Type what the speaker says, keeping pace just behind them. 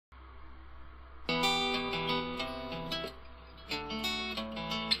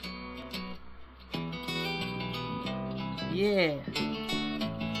Yeah.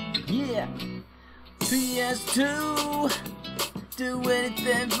 Yeah. PS2, do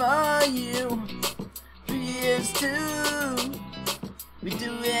anything for you. PS2, we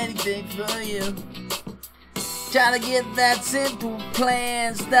do anything for you. Trying to get that simple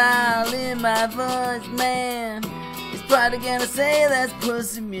plan style in my voice, man. He's probably gonna say that's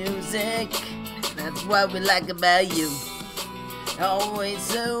pussy music. That's what we like about you. Always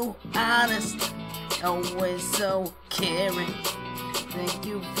so honest, always so caring. Thank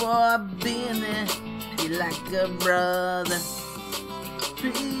you for being there. You're like a brother.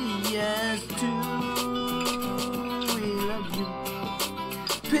 PS2, we love you.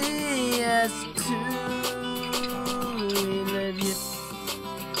 PS2, we love you.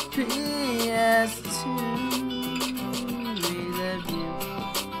 PS2, we love you.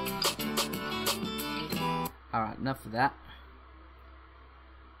 Alright, enough of that.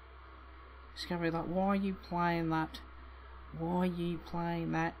 It's gonna be like, why are you playing that? Why are you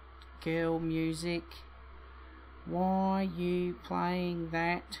playing that girl music? Why are you playing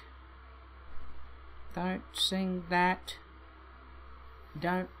that? Don't sing that.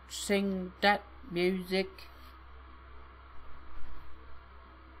 Don't sing that music.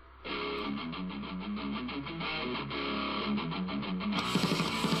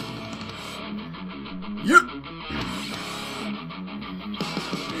 Yep.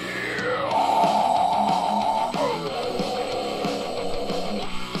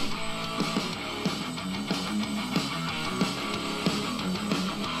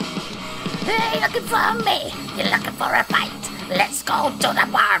 Hey, looking for me? You're looking for a fight? Let's go to the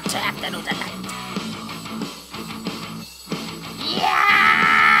bar to afternoon tonight.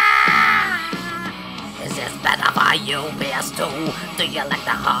 Yeah! Is this better for you, PS2? Do you like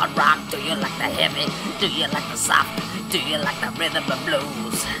the hard rock? Do you like the heavy? Do you like the soft? Do you like the rhythm and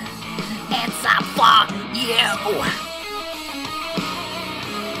blues? It's up for you.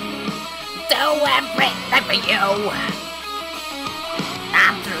 Do everything for you.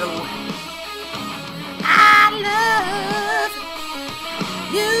 I'm through. I love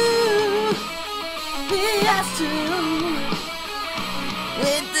you, PS2.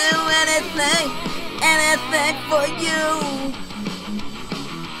 We do anything for you.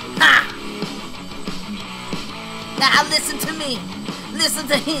 Ha! Now listen to me, listen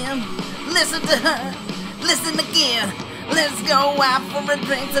to him, listen to her, listen again. Let's go out for a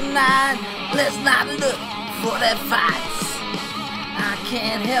drink tonight. Let's not look for that fights. I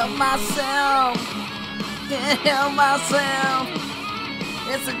can't help myself. Can't help myself.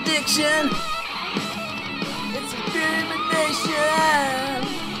 It's addiction. It's discrimination.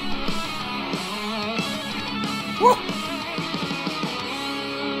 Woo.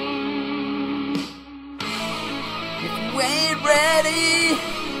 If you ain't ready,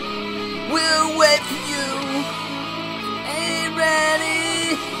 we'll wait for you. Ain't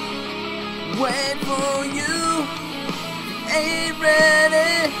ready, wait for you. Ain't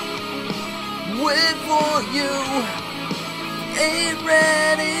ready, wait for you. Ain't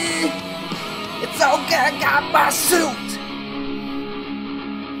ready, it's okay, I got my suit.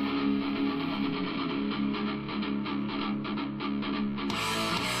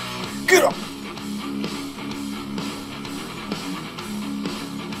 Get up.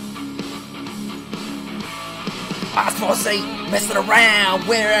 I was supposed to say, messing around,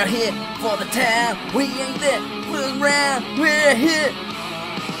 we're out here for the town. We ain't there, we're around, we're here.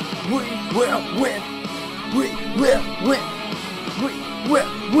 We will win. We will win. We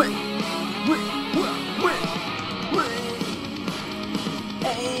will win. We will win. We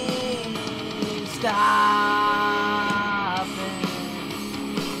ain't stopping.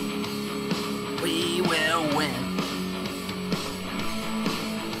 We will win.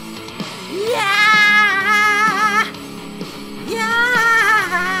 Yeah.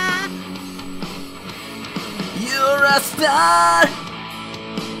 Yeah. You're a star.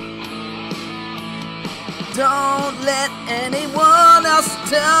 Don't let anyone else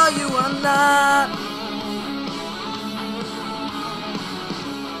tell you I'm not.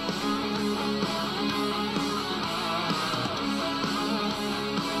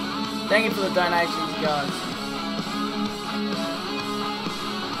 Thank you for the donations, guys.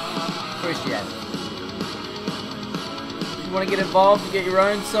 Appreciate it. If you want to get involved and get your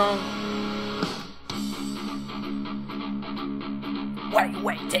own song, what are you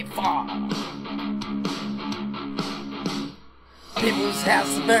waiting for? People's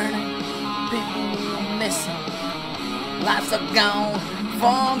houses are burning, people missing, lives are gone,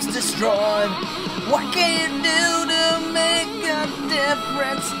 farms destroyed. What can you do to make a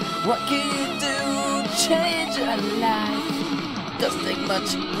difference? What can you do to change your life? Doesn't take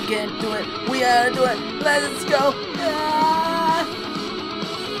much, we can do it, we gotta do it, let's go.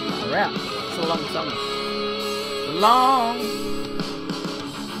 we're out. So long, song. So long.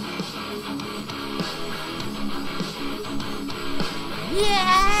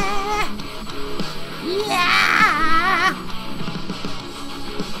 Yeah! Yeah!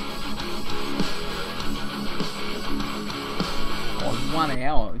 Oh, 1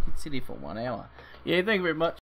 hour. We could sit here for 1 hour. Yeah, thank you very much.